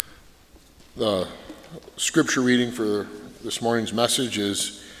The scripture reading for this morning's message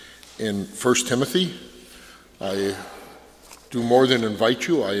is in 1 Timothy. I do more than invite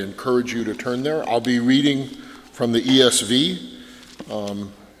you. I encourage you to turn there. I'll be reading from the ESV.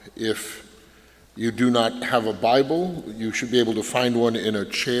 If you do not have a Bible, you should be able to find one in a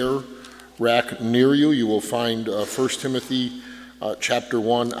chair rack near you. You will find 1 Timothy chapter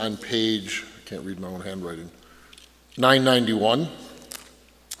 1 on page, I can't read my own handwriting, 991.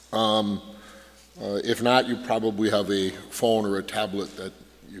 If not, you probably have a phone or a tablet that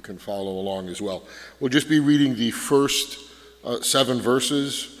you can follow along as well. We'll just be reading the first 7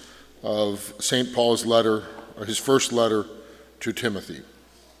 verses of St. Paul's letter, or his first letter to Timothy,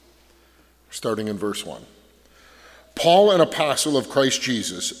 starting in verse 1. Paul, an apostle of Christ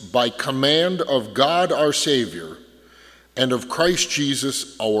Jesus, by command of God our Savior, and of Christ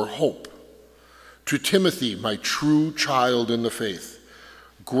Jesus our hope, to Timothy, my true child in the faith,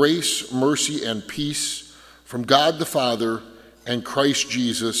 grace, mercy, and peace from God the Father and Christ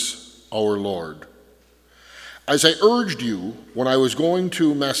Jesus our Lord. As I urged you when I was going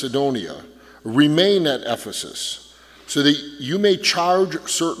to Macedonia, remain at Ephesus, so that you may charge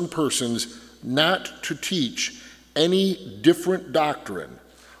certain persons not to teach any different doctrine,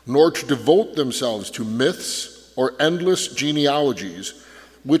 nor to devote themselves to myths or endless genealogies,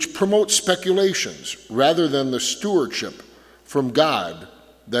 which promote speculations rather than the stewardship from God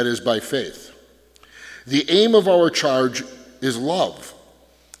that is by faith. The aim of our charge is love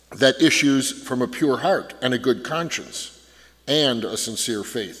that issues from a pure heart and a good conscience and a sincere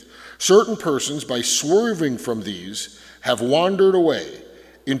faith. Certain persons, by swerving from these, have wandered away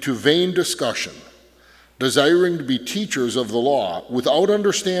into vain discussion, desiring to be teachers of the law without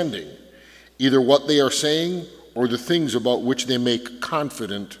understanding either what they are saying or the things about which they make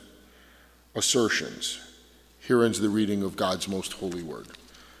confident assertions. Here ends the reading of God's most holy word.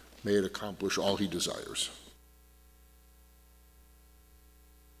 May it accomplish all he desires.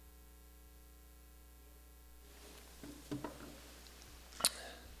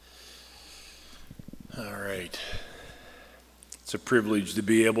 All right. It's a privilege to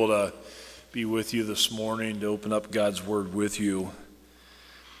be able to be with you this morning, to open up God's word with you.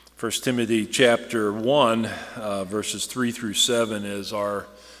 1 Timothy chapter 1, verses 3 through 7 is our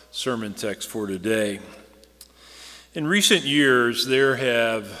sermon text for today. In recent years, there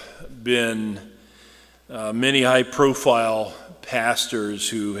have been many high-profile pastors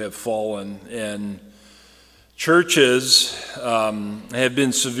who have fallen, and churches have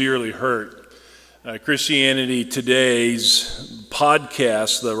been severely hurt. Christianity Today's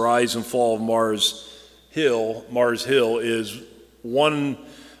podcast, The Rise and Fall of Mars Hill, is one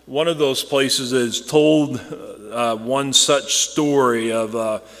of those places that has told one such story of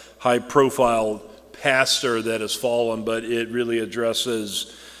a high-profile pastor that has fallen, but it really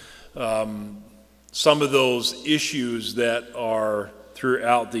addresses some of those issues that are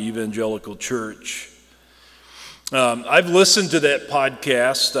throughout the evangelical church. I've listened to that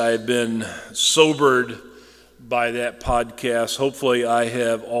podcast. I've been sobered by that podcast. Hopefully, I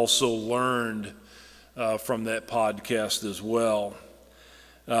have also learned from that podcast as well.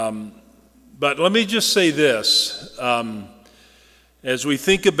 But let me just say this. As we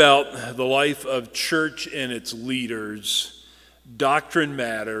think about the life of church and its leaders, doctrine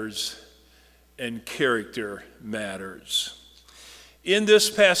matters and character matters. In this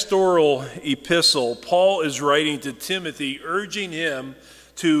pastoral epistle, Paul is writing to Timothy, urging him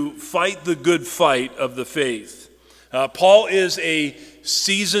to fight the good fight of the faith. Paul is a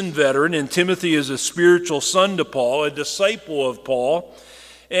seasoned veteran, and Timothy is a spiritual son to Paul, a disciple of Paul,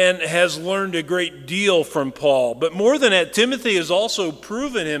 and has learned a great deal from Paul. But more than that, Timothy has also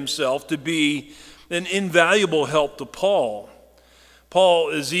proven himself to be an invaluable help to Paul.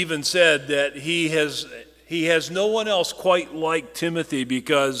 Paul has even said that he has no one else quite like Timothy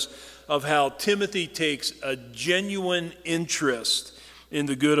because of how Timothy takes a genuine interest in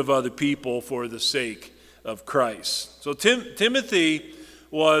the good of other people for the sake of Christ. So Timothy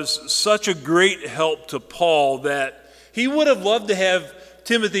was such a great help to Paul that he would have loved to have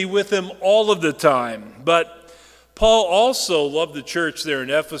Timothy with him all of the time. But Paul also loved the church there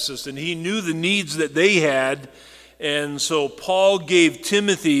in Ephesus, and he knew the needs that they had. And so Paul gave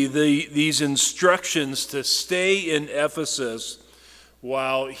Timothy these instructions to stay in Ephesus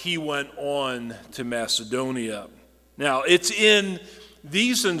while he went on to Macedonia. Now, it's in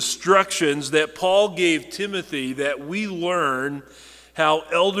these instructions that Paul gave Timothy that we learn how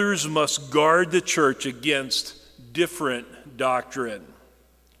elders must guard the church against different doctrine.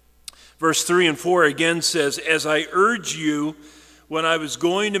 Verse 3 and 4 again says, "As I urge you when I was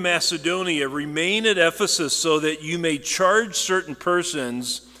going to Macedonia, remain at Ephesus so that you may charge certain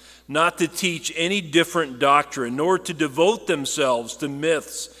persons not to teach any different doctrine, nor to devote themselves to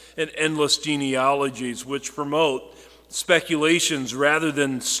myths and endless genealogies which promote speculations rather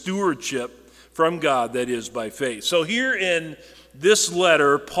than stewardship from God, that is, by faith. So here in this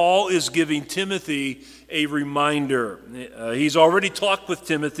letter, Paul is giving Timothy a reminder. He's already talked with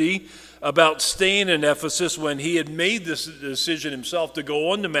Timothy about staying in Ephesus when he had made this decision himself to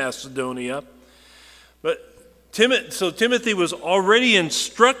go on to Macedonia. So Timothy was already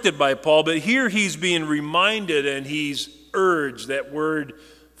instructed by Paul, but here he's being reminded and he's urged. That word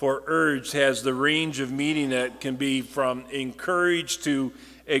for urged has the range of meaning that can be from encourage to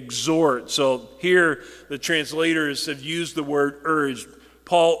exhort. So here the translators have used the word urged.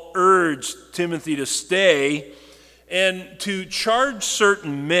 Paul urged Timothy to stay and to charge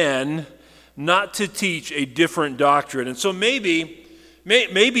certain men not to teach a different doctrine. And so maybe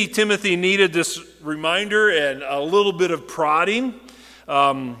Timothy needed this reminder and a little bit of prodding.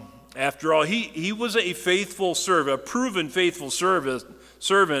 After all, he was a faithful servant, a proven faithful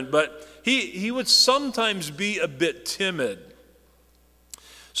servant, but he would sometimes be a bit timid.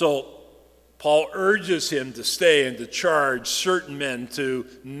 So Paul urges him to stay and to charge certain men to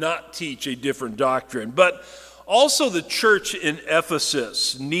not teach a different doctrine. But also the church in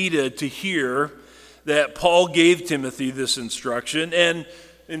Ephesus needed to hear that Paul gave Timothy this instruction. And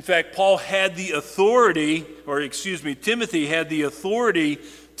in fact, Timothy had the authority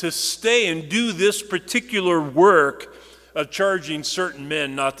to stay and do this particular work of charging certain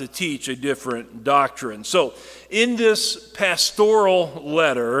men not to teach a different doctrine. So in this pastoral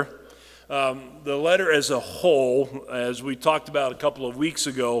letter, the letter as a whole, as we talked about a couple of weeks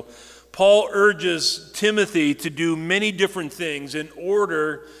ago, Paul urges Timothy to do many different things in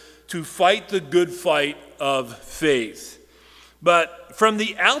order to fight the good fight of faith. But from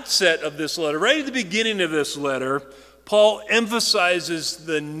the outset of this letter, right at the beginning of this letter, Paul emphasizes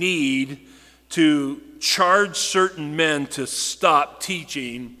the need to charge certain men to stop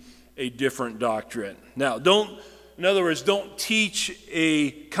teaching a different doctrine. Now, don't teach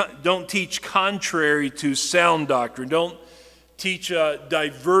contrary to sound doctrine. Don't teach a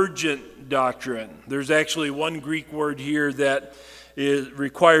divergent doctrine. There's actually one Greek word here that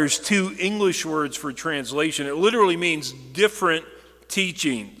requires two English words for translation. It literally means different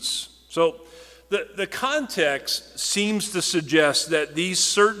teachings. So the context seems to suggest that these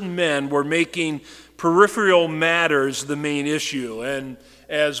certain men were making peripheral matters the main issue. And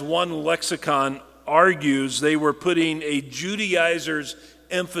as one lexicon argues, they were putting a Judaizer's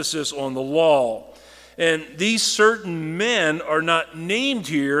emphasis on the law. And these certain men are not named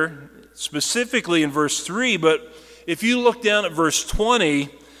here specifically in verse 3, but if you look down at verse 20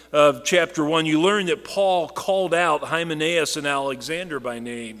 of chapter 1, you learn that Paul called out Hymenaeus and Alexander by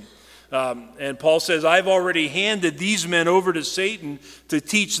name. And Paul says, I've already handed these men over to Satan to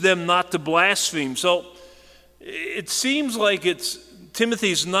teach them not to blaspheme. So it seems like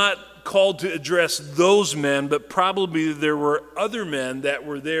Timothy's not called to address those men, but probably there were other men that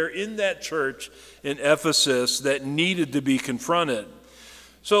were there in that church in Ephesus that needed to be confronted.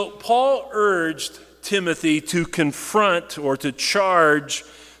 So Paul urged Timothy to confront or to charge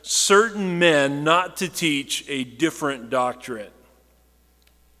certain men not to teach a different doctrine.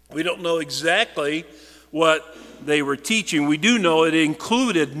 We don't know exactly what they were teaching. We do know it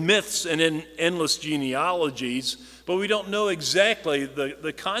included myths and endless genealogies, but we don't know exactly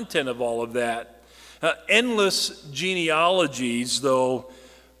the content of all of that. Endless genealogies, though,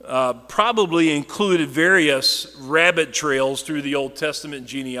 probably included various rabbit trails through the Old Testament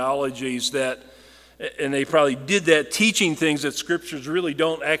genealogies and they probably did that teaching things that scriptures really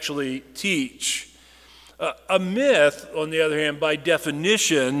don't actually teach. A myth, on the other hand, by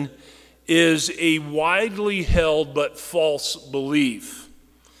definition, is a widely held but false belief.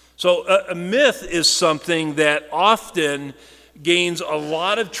 So a myth is something that often gains a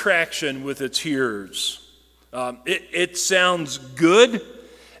lot of traction with its hearers. It sounds good,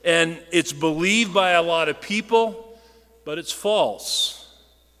 and it's believed by a lot of people, but it's false.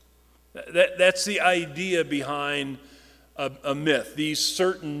 That's the idea behind a myth. These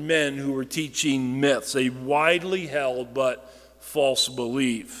certain men who were teaching myths, a widely held but false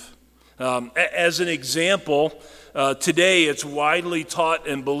belief. As an example, today it's widely taught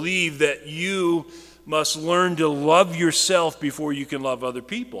and believed that you must learn to love yourself before you can love other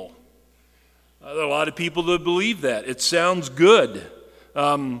people. There are a lot of people that believe that. It sounds good,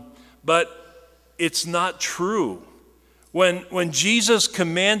 but it's not true. When Jesus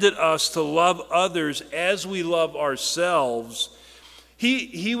commanded us to love others as we love ourselves,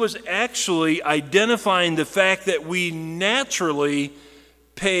 he was actually identifying the fact that we naturally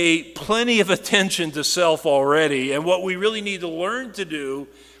pay plenty of attention to self already. And what we really need to learn to do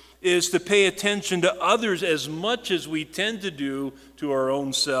is to pay attention to others as much as we tend to do to our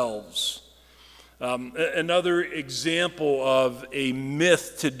own selves. Another example of a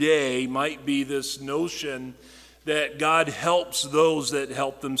myth today might be this notion that God helps those that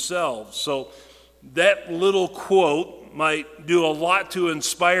help themselves. So that little quote might do a lot to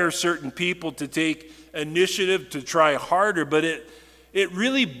inspire certain people to take initiative to try harder, but it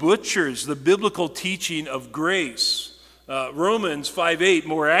really butchers the biblical teaching of grace. Romans 5:8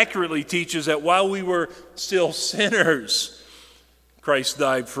 more accurately teaches that while we were still sinners, Christ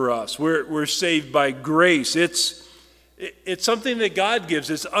died for us. We're saved by grace. It's something that God gives.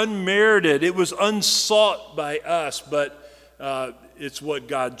 It's unmerited. It was unsought by us, but it's what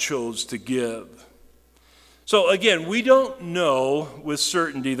God chose to give. So again, we don't know with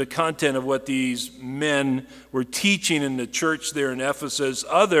certainty the content of what these men were teaching in the church there in Ephesus,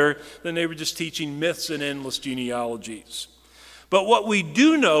 other than they were just teaching myths and endless genealogies. But what we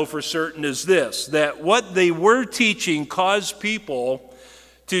do know for certain is this, that what they were teaching caused people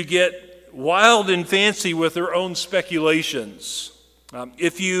to get wild and fancy with their own speculations.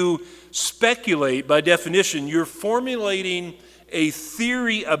 If you speculate, by definition, you're formulating a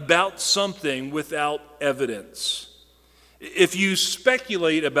theory about something without evidence. If you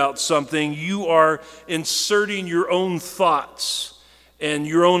speculate about something, you are inserting your own thoughts and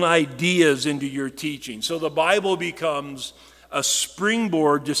your own ideas into your teaching. So the Bible becomes a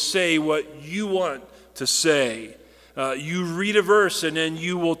springboard to say what you want to say. You read a verse and then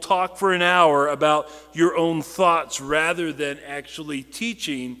you will talk for an hour about your own thoughts rather than actually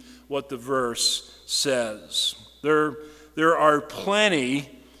teaching what the verse says. There are plenty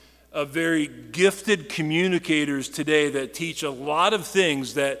of very gifted communicators today that teach a lot of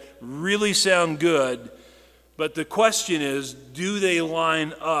things that really sound good, but the question is, do they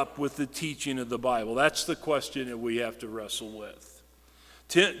line up with the teaching of the Bible? That's the question that we have to wrestle with.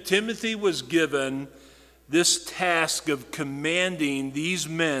 Timothy was given this task of commanding these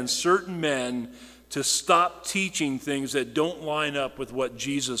men, certain men, to stop teaching things that don't line up with what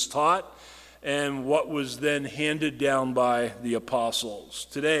Jesus taught and what was then handed down by the apostles.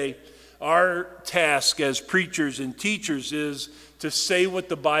 Today, our task as preachers and teachers is to say what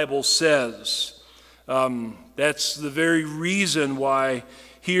the Bible says. That's the very reason why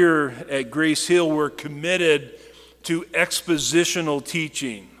here at Grace Hill we're committed to expositional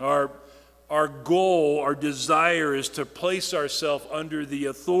teaching. Our goal, our desire is to place ourselves under the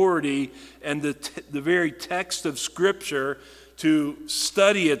authority and the very text of Scripture, to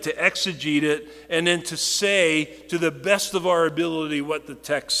study it, to exegete it, and then to say to the best of our ability what the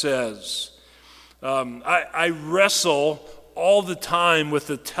text says. I wrestle all the time with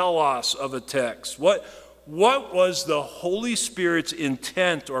the telos of a text. What was the Holy Spirit's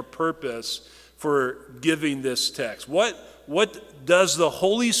intent or purpose for giving this text? What does the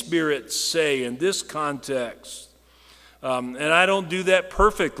Holy Spirit say in this context? And I don't do that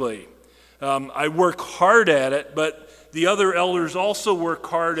perfectly. I work hard at it, but the other elders also work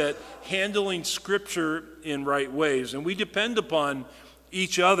hard at handling Scripture in right ways. And we depend upon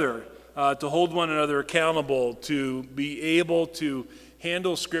each other to hold one another accountable, to be able to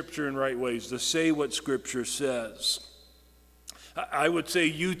handle Scripture in right ways, to say what Scripture says. I would say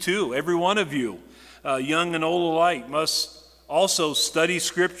you too, every one of you, young and old alike, must also study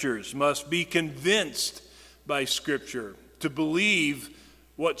Scriptures, must be convinced by Scripture, to believe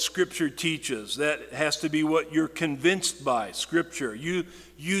what Scripture teaches. That has to be what you're convinced by, Scripture.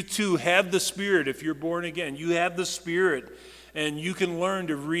 You too have the Spirit. If you're born again, you have the Spirit, and you can learn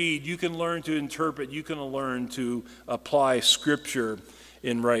to read, you can learn to interpret, you can learn to apply Scripture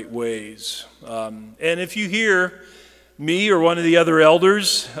in right ways. And if you hear me or one of the other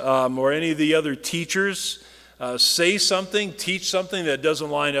elders or any of the other teachers say something, teach something that doesn't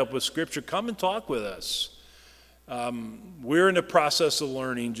line up with Scripture, come and talk with us. We're in the process of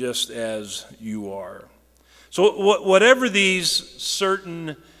learning just as you are. So whatever these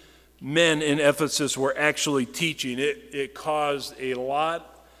certain men in Ephesus were actually teaching, it caused a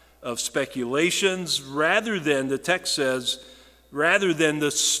lot of speculations rather than, the text says, rather than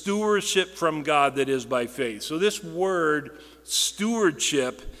the stewardship from God that is by faith. So this word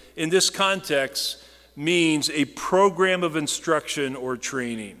stewardship in this context means a program of instruction or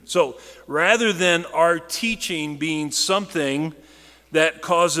training. So rather than our teaching being something that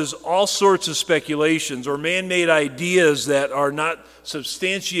causes all sorts of speculations or man-made ideas that are not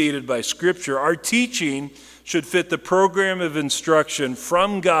substantiated by Scripture, our teaching should fit the program of instruction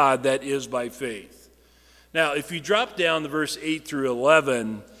from God that is by faith. Now, if you drop down to verse 8 through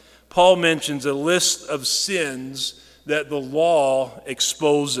 11, Paul mentions a list of sins that the law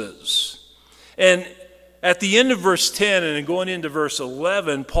exposes. And At the end of verse 10 and going into verse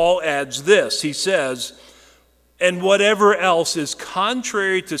 11, Paul adds this. He says, "And whatever else is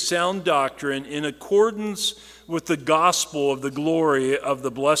contrary to sound doctrine in accordance with the gospel of the glory of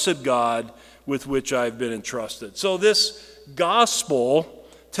the blessed God with which I have been entrusted." So this gospel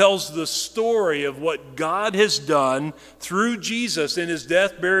tells the story of what God has done through Jesus in his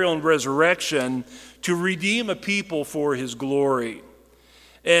death, burial, and resurrection to redeem a people for his glory.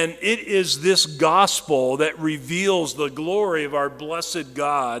 And it is this gospel that reveals the glory of our blessed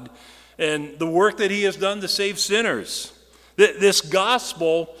God and the work that he has done to save sinners. This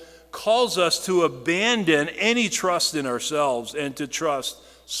gospel calls us to abandon any trust in ourselves and to trust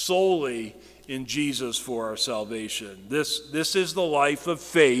solely in Jesus for our salvation. This is the life of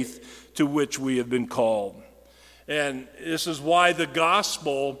faith to which we have been called. And this is why the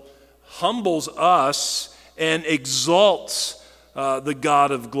gospel humbles us and exalts the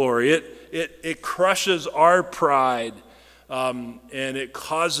God of glory. It crushes our pride, and it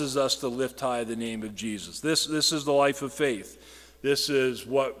causes us to lift high the name of Jesus. This is the life of faith. This is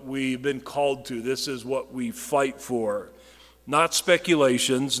what we've been called to. This is what we fight for. Not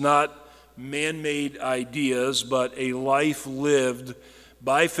speculations, not man-made ideas, but a life lived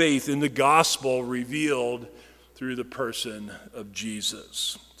by faith in the gospel revealed through the person of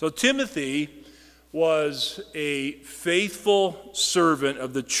Jesus. So Timothy was a faithful servant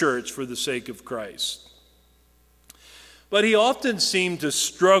of the church for the sake of Christ. But he often seemed to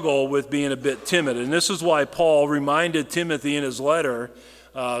struggle with being a bit timid, and this is why Paul reminded Timothy in his letter,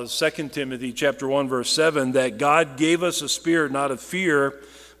 2 Timothy chapter 1, verse 7, that God gave us a spirit not of fear,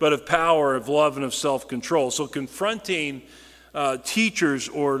 but of power, of love, and of self-control. So confronting teachers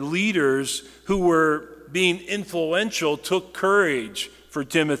or leaders who were being influential took courage for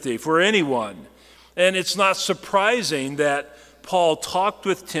Timothy, for anyone. And it's not surprising that Paul talked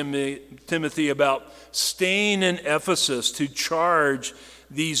with Timothy about staying in Ephesus to charge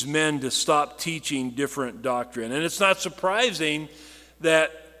these men to stop teaching different doctrine. And it's not surprising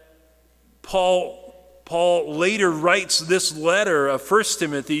that Paul later writes this letter of 1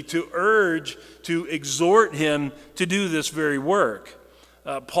 Timothy to exhort him to do this very work.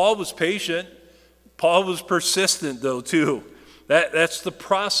 Paul was patient. Paul was persistent, though, too. That's the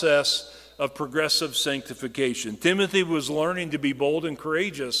process of progressive sanctification. Timothy was learning to be bold and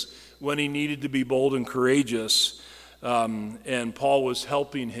courageous when he needed to be bold and courageous, and Paul was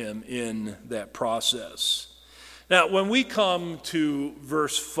helping him in that process. Now, when we come to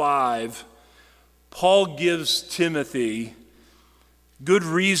verse 5, Paul gives Timothy good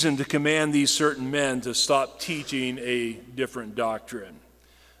reason to command these certain men to stop teaching a different doctrine.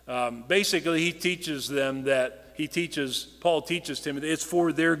 Basically, Paul teaches Timothy, it's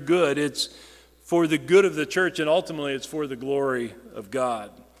for their good, it's for the good of the church, and ultimately it's for the glory of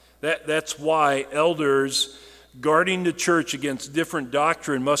God. That's why elders guarding the church against different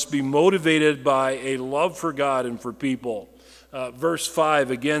doctrine must be motivated by a love for God and for people. Verse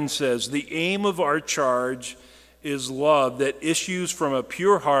 5 again says, "The aim of our charge is love that issues from a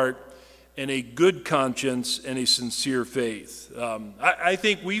pure heart and a good conscience and a sincere faith." I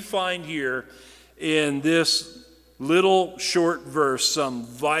think we find here in this little short verse some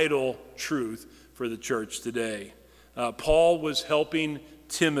vital truth for the church today. Paul was helping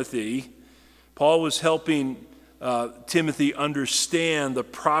Timothy. Paul was helping Timothy understand the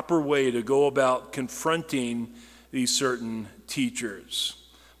proper way to go about confronting these certain teachers.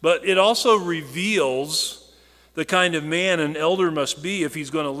 But it also reveals the kind of man an elder must be if he's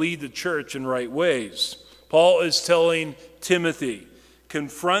going to lead the church in right ways. Paul is telling Timothy,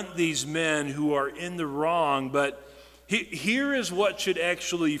 confront these men who are in the wrong, but here is what should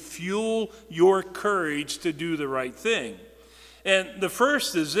actually fuel your courage to do the right thing. And the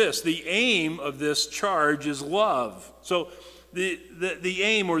first is this: the aim of this charge is love. So the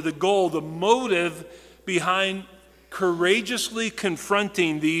aim or the goal, the motive behind courageously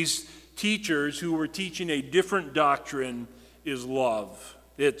confronting these teachers who were teaching a different doctrine is love.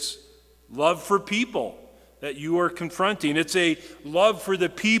 It's love for people that you are confronting. It's a love for the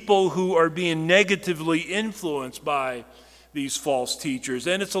people who are being negatively influenced by these false teachers.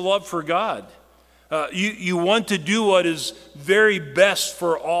 And it's a love for God. You want to do what is very best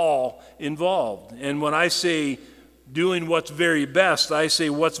for all involved. And when I say doing what's very best, I say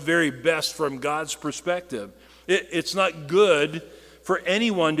what's very best from God's perspective. It's not good for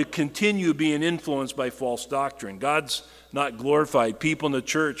anyone to continue being influenced by false doctrine. God's not glorified. People in the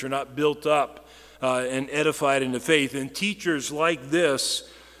church are not built up and edified in the faith. And teachers like this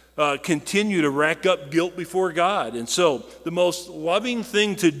continue to rack up guilt before God. And so the most loving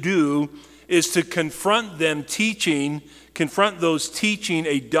thing to do is to confront those teaching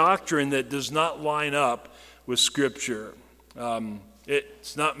a doctrine that does not line up with Scripture.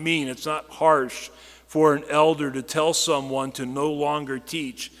 It's not mean, it's not harsh for an elder to tell someone to no longer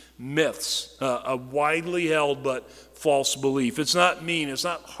teach myths, a widely held but false belief. It's not mean, it's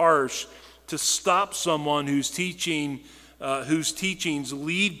not harsh to stop someone whose teachings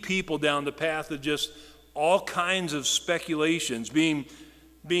lead people down the path of just all kinds of speculations. Being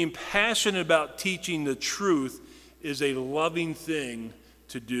passionate about teaching the truth is a loving thing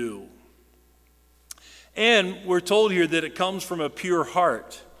to do. And we're told here that it comes from a pure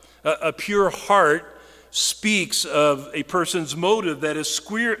heart. A pure heart speaks of a person's motive that is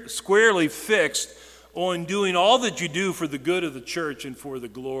squarely fixed on doing all that you do for the good of the church and for the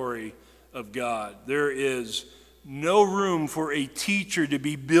glory of God. There is no room for a teacher to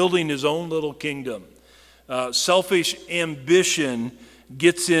be building his own little kingdom. Selfish ambition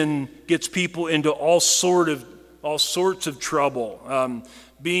gets people into all sorts of trouble.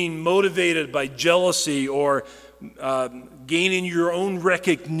 Being motivated by jealousy or gaining your own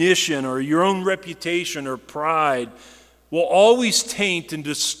recognition or your own reputation or pride will always taint and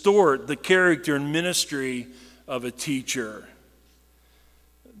distort the character and ministry of a teacher.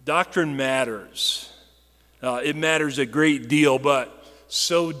 Doctrine matters. It matters a great deal, but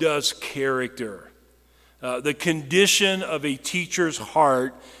so does character. The condition of a teacher's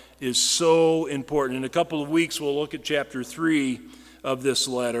heart is so important. In a couple of weeks, we'll look at chapter 3 of this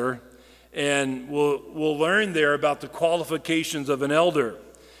letter, and we'll learn there about the qualifications of an elder.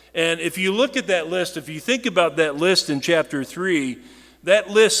 And if you look at that list, if you think about that list in chapter 3, that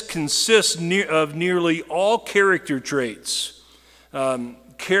list consists of nearly all character traits.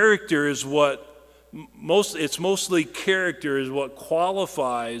 Character is it's mostly character is what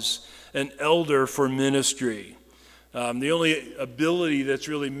qualifies an elder for ministry. The only ability that's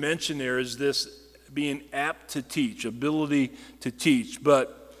really mentioned there is this being apt to teach, ability to teach.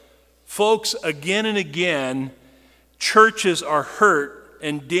 But folks, again and again, churches are hurt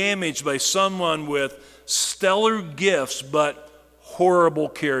and damaged by someone with stellar gifts but horrible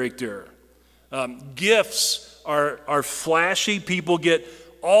character. Gifts are flashy. People get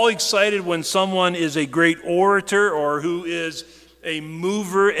all excited when someone is a great orator or who is a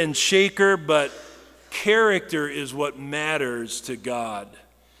mover and shaker, but character is what matters to God.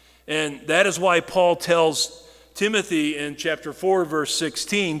 And that is why Paul tells Timothy in chapter 4, verse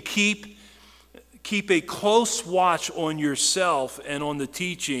 16, keep a close watch on yourself and on the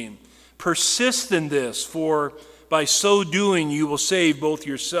teaching. Persist in this, for by so doing you will save both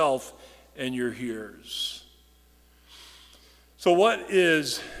yourself and your hearers. So what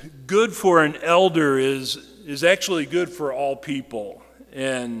is good for an elder is actually good for all people.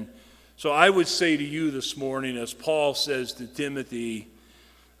 And so I would say to you this morning, as Paul says to Timothy,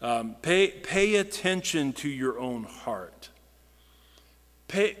 pay attention to your own heart.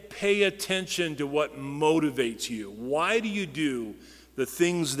 Pay attention to what motivates you. Why do you do the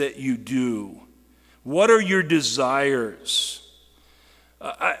things that you do? What are your desires?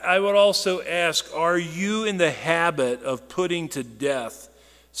 I would also ask, are you in the habit of putting to death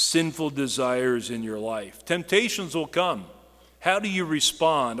sinful desires in your life? Temptations will come. How do you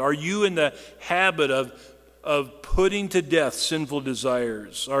respond? Are you in the habit of putting to death sinful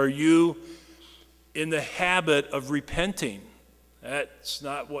desires? Are you in the habit of repenting? That's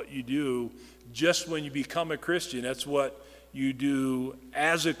not what you do just when you become a Christian. That's what you do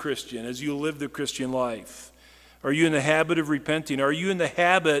as a Christian, as you live the Christian life. Are you in the habit of repenting? Are you in the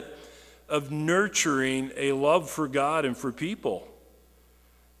habit of nurturing a love for God and for people?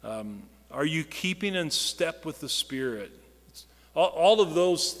 Are you keeping in step with the Spirit? All of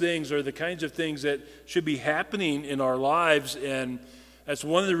those things are the kinds of things that should be happening in our lives, and that's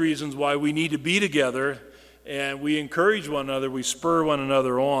one of the reasons why we need to be together, and we encourage one another, we spur one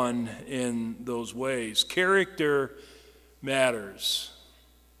another on in those ways. Character matters.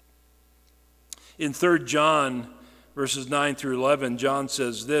 In 3 John, verses 9 through 11, John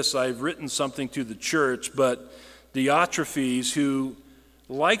says this, I've written something to the church, but Diotrephes, who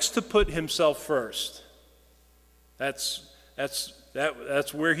likes to put himself first. That's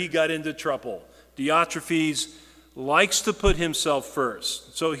where he got into trouble. Diotrephes likes to put himself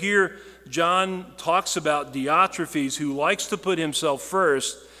first. So here John talks about Diotrephes, who likes to put himself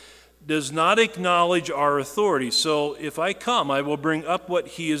first, does not acknowledge our authority. So if I come, I will bring up what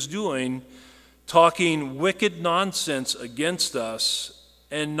he is doing, talking wicked nonsense against us,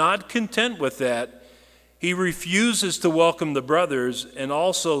 and not content with that, he refuses to welcome the brothers and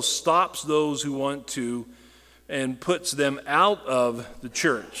also stops those who want to and puts them out of the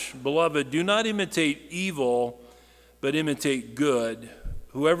church. Beloved, do not imitate evil, but imitate good.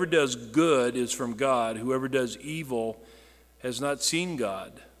 Whoever does good is from God. Whoever does evil has not seen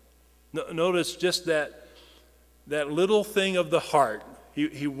God. Notice just that that little thing of the heart,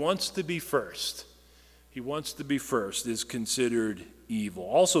 he wants to be first. He wants to be first is considered evil.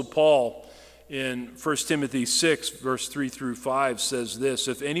 Also, Paul in 1 Timothy 6, verse 3 through 5 says this,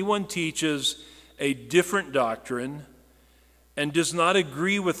 "If anyone teaches a different doctrine and does not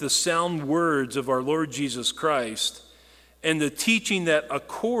agree with the sound words of our Lord Jesus Christ and the teaching that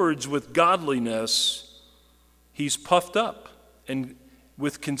accords with godliness, he's puffed up and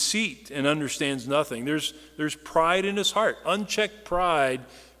with conceit and understands nothing." There's pride in his heart. Unchecked pride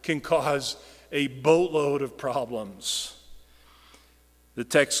can cause a boatload of problems. The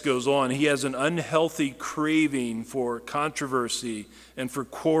text goes on, "He has an unhealthy craving for controversy and for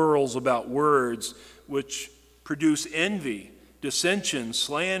quarrels about words, which produce envy, dissension,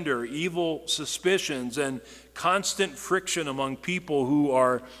 slander, evil suspicions, and constant friction among people who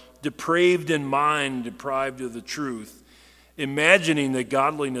are depraved in mind, deprived of the truth, imagining that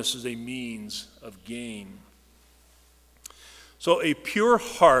godliness is a means of gain." So a pure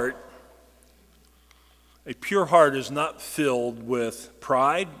heart is not filled with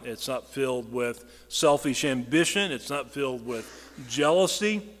pride. It's not filled with selfish ambition. It's not filled with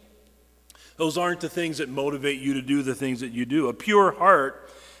jealousy. Those aren't the things that motivate you to do the things that you do. A pure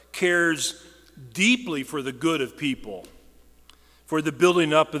heart cares deeply for the good of people, for the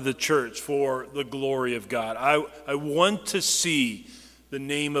building up of the church, for the glory of God. I want to see the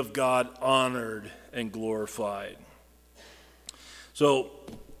name of God honored and glorified. So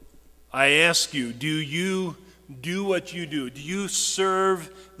I ask you, do you do what you do? Do you serve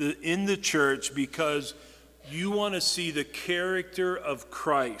in the church because you want to see the character of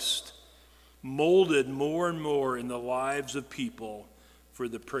Christ molded more and more in the lives of people for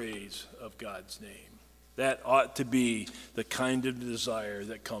the praise of God's name? That ought to be the kind of desire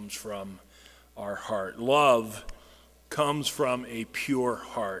that comes from our heart. Love comes from a pure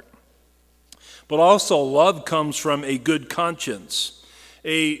heart. But also love comes from a good conscience.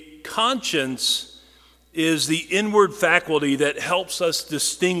 A conscience is the inward faculty that helps us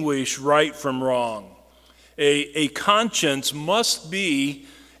distinguish right from wrong. A conscience must be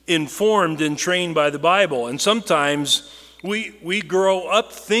informed and trained by the Bible. And sometimes we grow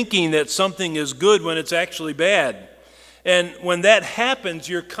up thinking that something is good when it's actually bad. And when that happens,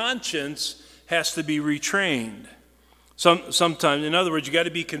 your conscience has to be retrained. Sometimes, in other words, you got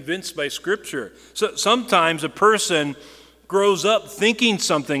to be convinced by Scripture. So sometimes a person grows up thinking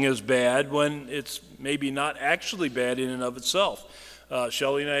something is bad when it's maybe not actually bad in and of itself.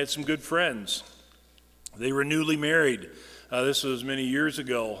 Shelley and I had some good friends. They were newly married. This was many years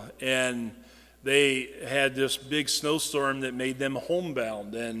ago, and they had this big snowstorm that made them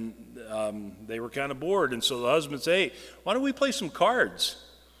homebound, and they were kind of bored. And so the husband said, "Hey, why don't we play some cards?"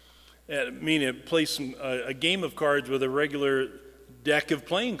 Play a game of cards with a regular deck of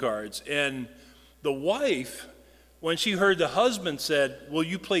playing cards. And the wife, when she heard the husband said, "Will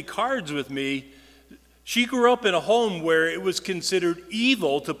you play cards with me?" She grew up in a home where it was considered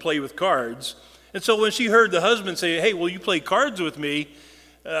evil to play with cards. And so when she heard the husband say, "Hey, will you play cards with me?"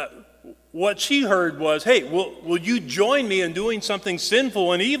 What she heard was, "Hey, will you join me in doing something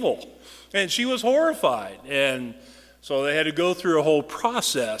sinful and evil?" And she was horrified. And so they had to go through a whole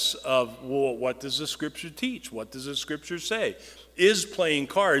process of, well, what does the Scripture teach? What does the Scripture say? Is playing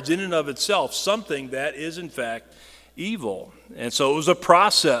cards in and of itself something that is in fact evil? And so it was a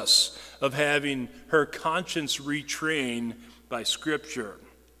process of having her conscience retrained by Scripture.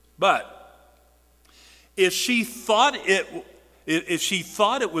 But if she thought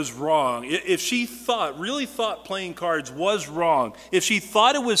it was wrong, if she really thought playing cards was wrong, if she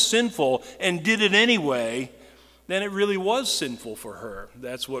thought it was sinful and did it anyway, then it really was sinful for her.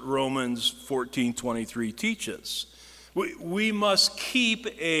 That's what Romans 14:23 teaches. We must keep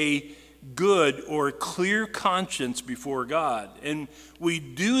a good or clear conscience before God. And we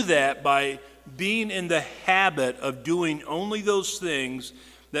do that by being in the habit of doing only those things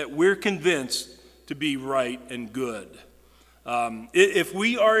that we're convinced to be right and good. If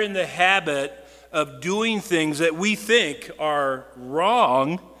we are in the habit of doing things that we think are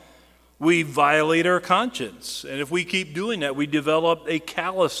wrong, we violate our conscience. And if we keep doing that, we develop a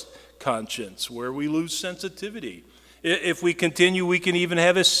calloused conscience where we lose sensitivity. If we continue, we can even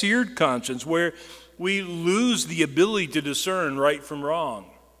have a seared conscience where we lose the ability to discern right from wrong.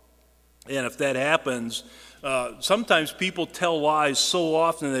 And if that happens, sometimes people tell lies so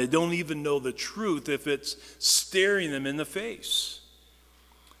often they don't even know the truth if it's staring them in the face.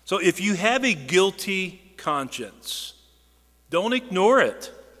 So if you have a guilty conscience, don't ignore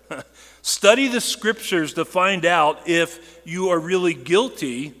it. Study the Scriptures to find out if you are really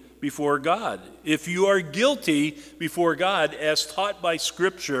guilty before God. If you are guilty before God, as taught by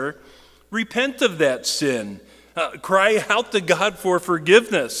Scripture, repent of that sin. Cry out to God for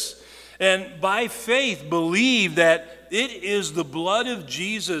forgiveness. And by faith, believe that it is the blood of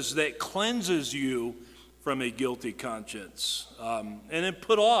Jesus that cleanses you from a guilty conscience. And then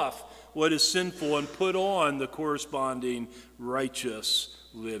put off what is sinful and put on the corresponding righteous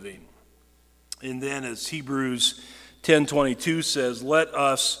living. And then as Hebrews 10:22 says, let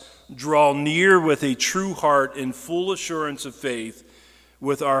us draw near with a true heart in full assurance of faith,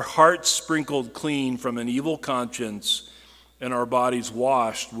 with our hearts sprinkled clean from an evil conscience and our bodies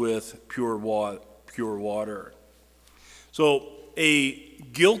washed with pure water. So a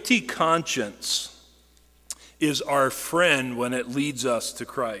guilty conscience is our friend when it leads us to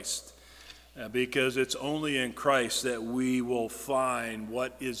Christ, because it's only in Christ that we will find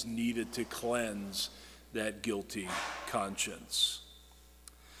what is needed to cleanse that guilty conscience.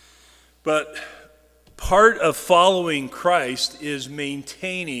 But part of following Christ is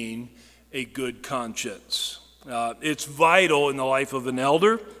maintaining a good conscience. It's vital in the life of an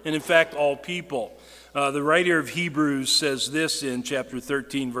elder, and in fact, all people. The writer of Hebrews says this in chapter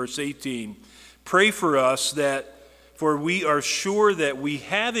 13, verse 18. Pray for us for we are sure that we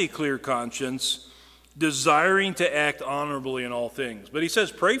have a clear conscience, desiring to act honorably in all things. But he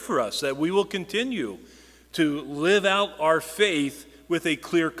says, pray for us that we will continue to live out our faith with a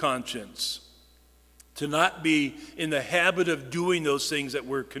clear conscience, to not be in the habit of doing those things that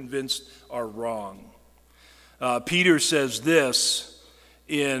we're convinced are wrong. Peter says this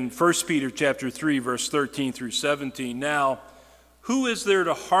in 1 Peter chapter 3, verse 13 through 17. Now, who is there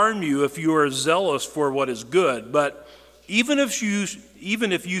to harm you if you are zealous for what is good? But even if you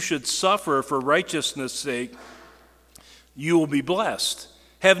should suffer for righteousness' sake, you will be blessed.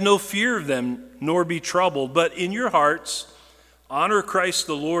 Have no fear of them, nor be troubled, but in your hearts honor Christ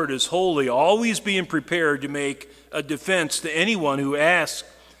the Lord as holy, always being prepared to make a defense to anyone who asks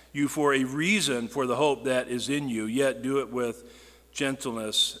you for a reason for the hope that is in you, yet do it with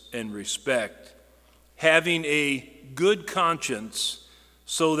gentleness and respect, having a good conscience,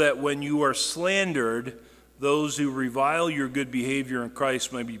 so that when you are slandered, those who revile your good behavior in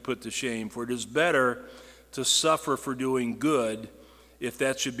Christ may be put to shame. For it is better to suffer for doing good, if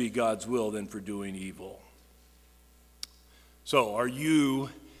that should be God's will, than for doing evil. So, are you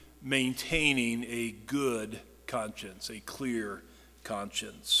maintaining a good conscience, a clear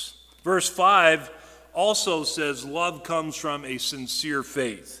conscience? Verse 5 also says love comes from a sincere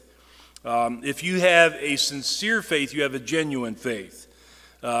faith. If you have a sincere faith, you have a genuine faith.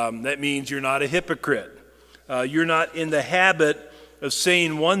 That means you're not a hypocrite. You're not in the habit of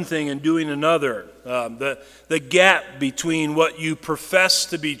saying one thing and doing another. The gap between what you profess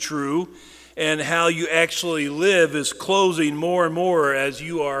to be true and how you actually live is closing more and more as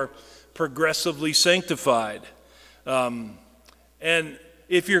you are progressively sanctified. And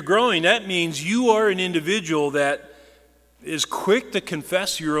if you're growing, that means you are an individual that is quick to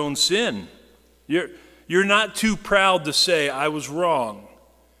confess your own sin. You're not too proud to say, I was wrong.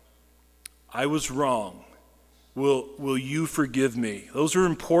 I was wrong. Will you forgive me? Those are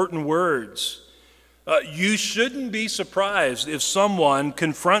important words. You shouldn't be surprised if someone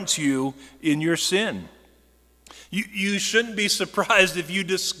confronts you in your sin. You shouldn't be surprised if you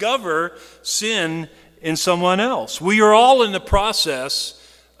discover sin in someone else. We are all in the process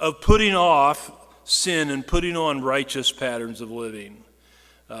of putting off sin and putting on righteous patterns of living.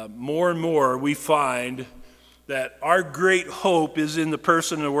 More and more we find that our great hope is in the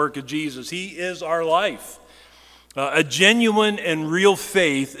person and the work of Jesus. He is our life. A genuine and real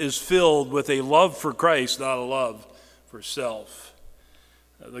faith is filled with a love for Christ, not a love for self.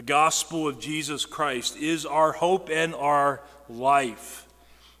 The gospel of Jesus Christ is our hope and our life.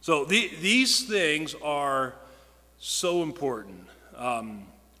 So these things are so important.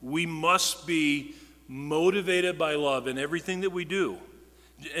 We must be motivated by love in everything that we do.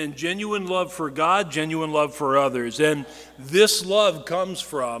 And genuine love for God, genuine love for others. And this love comes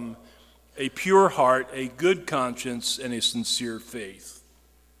from a pure heart, a good conscience, and a sincere faith.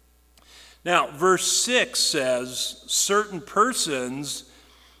 Now, verse 6 says, certain persons,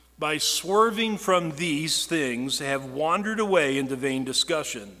 by swerving from these things, have wandered away into vain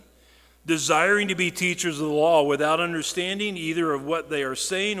discussion, desiring to be teachers of the law without understanding either of what they are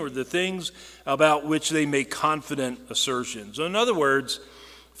saying or the things about which they make confident assertions. So in other words,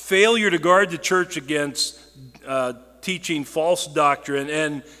 failure to guard the church against teaching false doctrine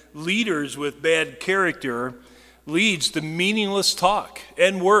and leaders with bad character leads to meaningless talk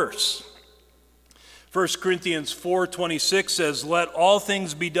and worse. 1 Corinthians 4:26 says, let all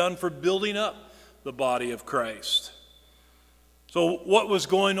things be done for building up the body of Christ. So what was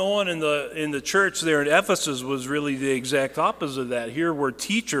going on in the church there in Ephesus was really the exact opposite of that. Here were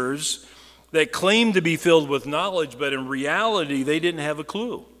teachers that claimed to be filled with knowledge, but in reality, they didn't have a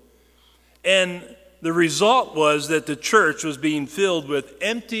clue. And the result was that the church was being filled with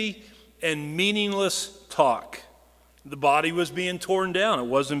empty and meaningless talk. The body was being torn down. It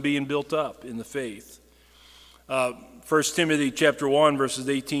wasn't being built up in the faith. 1 Timothy chapter 1, verses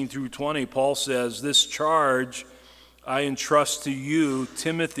 18 through 20, Paul says, "This charge I entrust to you,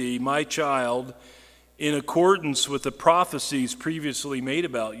 Timothy, my child, in accordance with the prophecies previously made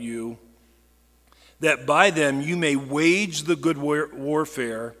about you, that by them you may wage the good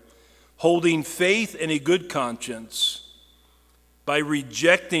warfare, holding faith and a good conscience. By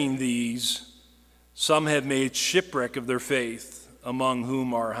rejecting these, some have made shipwreck of their faith, among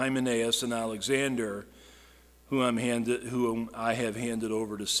whom are Hymenaeus and Alexander, whom I have handed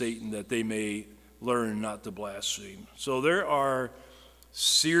over to Satan, that they may learn not to blaspheme." So there are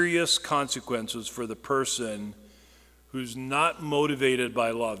serious consequences for the person who's not motivated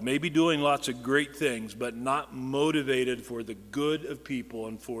by love, maybe doing lots of great things, but not motivated for the good of people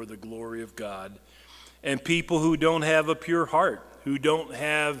and for the glory of God. And people who don't have a pure heart, who don't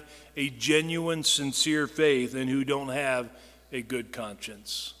have a genuine, sincere faith, and who don't have a good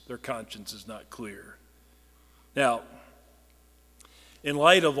conscience. Their conscience is not clear. Now, in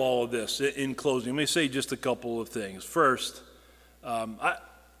light of all of this, in closing, let me say just a couple of things. First,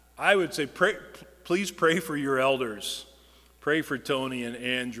 I would say please pray for your elders. Pray for Tony and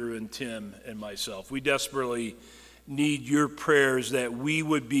Andrew and Tim and myself. We desperately need your prayers that we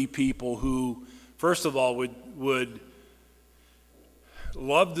would be people who, first of all, would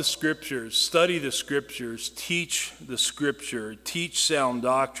love the Scriptures, study the Scriptures, teach the Scripture, teach sound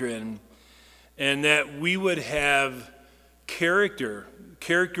doctrine, and that we would have character.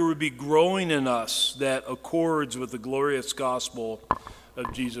 Character would be growing in us that accords with the glorious gospel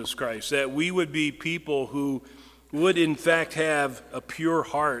of Jesus Christ. That we would be people who would in fact have a pure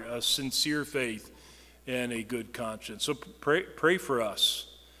heart, a sincere faith, and a good conscience. So pray for us.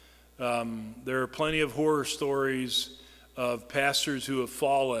 There are plenty of horror stories of pastors who have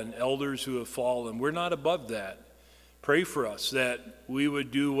fallen, elders who have fallen. We're not above that. Pray for us that we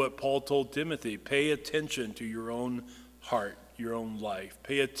would do what Paul told Timothy. Pay attention to your own heart, your own life.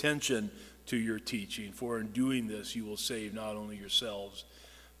 Pay attention to your teaching, for in doing this you will save not only yourselves,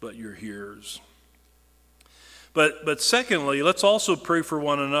 but your hearers. But secondly, let's also pray for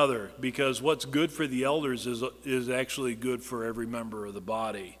one another, because what's good for the elders is actually good for every member of the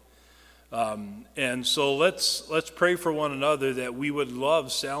body. And so let's pray for one another that we would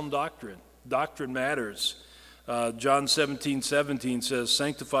love sound doctrine. Doctrine matters. John 17:17 says,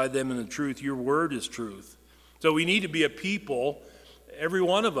 "Sanctify them in the truth. Your word is truth." So we need to be a people, every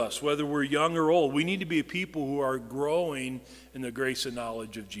one of us, whether we're young or old, we need to be a people who are growing in the grace and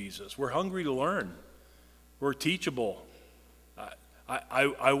knowledge of Jesus. We're hungry to learn. We're teachable.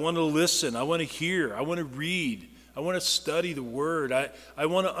 I want to listen. I want to hear. I want to read. I want to study the Word. I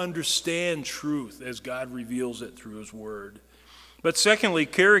want to understand truth as God reveals it through His Word. But secondly,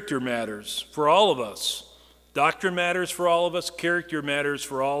 character matters for all of us. Doctrine matters for all of us. Character matters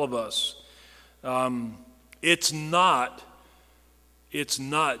for all of us. It's not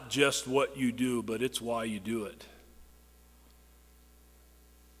just what you do, but it's why you do it.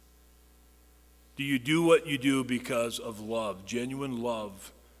 Do you do what you do because of love, genuine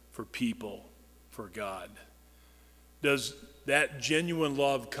love for people, for God? Does that genuine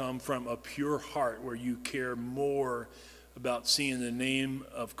love come from a pure heart where you care more about seeing the name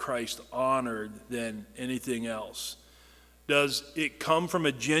of Christ honored than anything else? Does it come from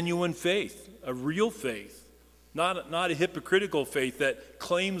a genuine faith, a real faith, not a hypocritical faith that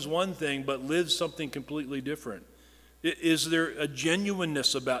claims one thing but lives something completely different? Is there a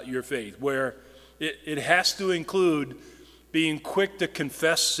genuineness about your faith where it has to include being quick to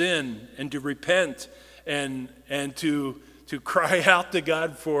confess sin and to repent and to cry out to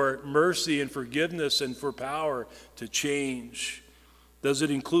God for mercy and forgiveness and for power to change? Does it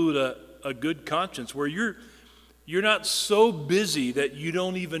include a good conscience where you're not so busy that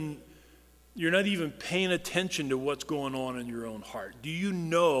you're not even paying attention to what's going on in your own heart? Do you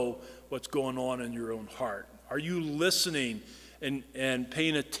know what's going on in your own heart? Are you listening and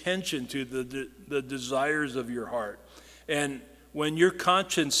paying attention to the desires of your heart? And when your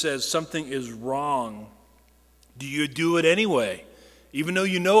conscience says something is wrong, do you do it anyway, even though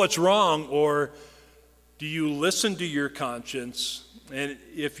you know it's wrong? Or do you listen to your conscience, and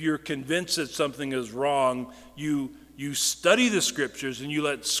if you're convinced that something is wrong, you study the Scriptures and you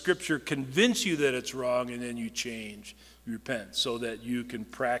let Scripture convince you that it's wrong, and then you change, you repent, so that you can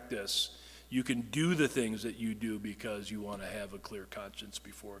practice, you can do the things that you do because you want to have a clear conscience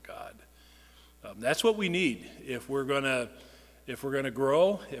before God. That's what we need if we're going if we're going to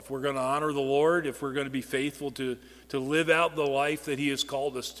grow, if we're going to honor the Lord, if we're going to be faithful to live out the life that he has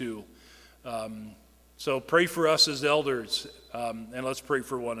called us to. So pray for us as elders, and let's pray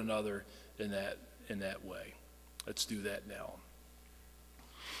for one another in that way. Let's do that now.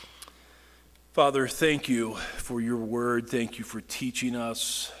 Father, thank you for your word. Thank you for teaching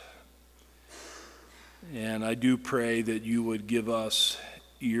us. And I do pray that you would give us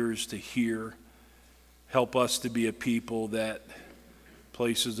ears to hear. Help us to be a people that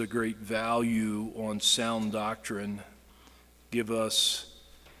places a great value on sound doctrine. Give us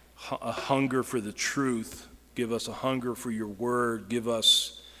a hunger for the truth. Give us a hunger for your word. Give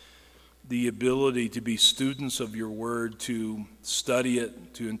us the ability to be students of your word, to study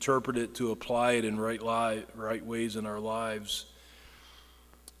it, to interpret it, to apply it in right ways in our lives.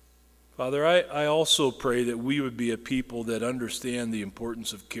 Father, I also pray that we would be a people that understand the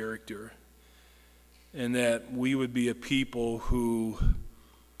importance of character, and that we would be a people who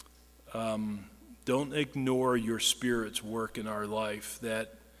don't ignore your Spirit's work in our life,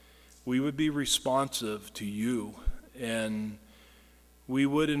 that we would be responsive to you, and we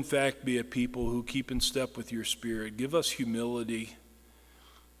would in fact be a people who keep in step with your Spirit. Give us humility.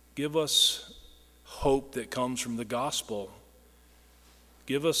 Give us hope that comes from the gospel.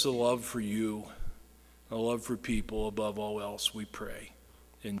 Give us a love for you, a love for people above all else, we pray.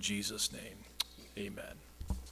 In Jesus' name, amen.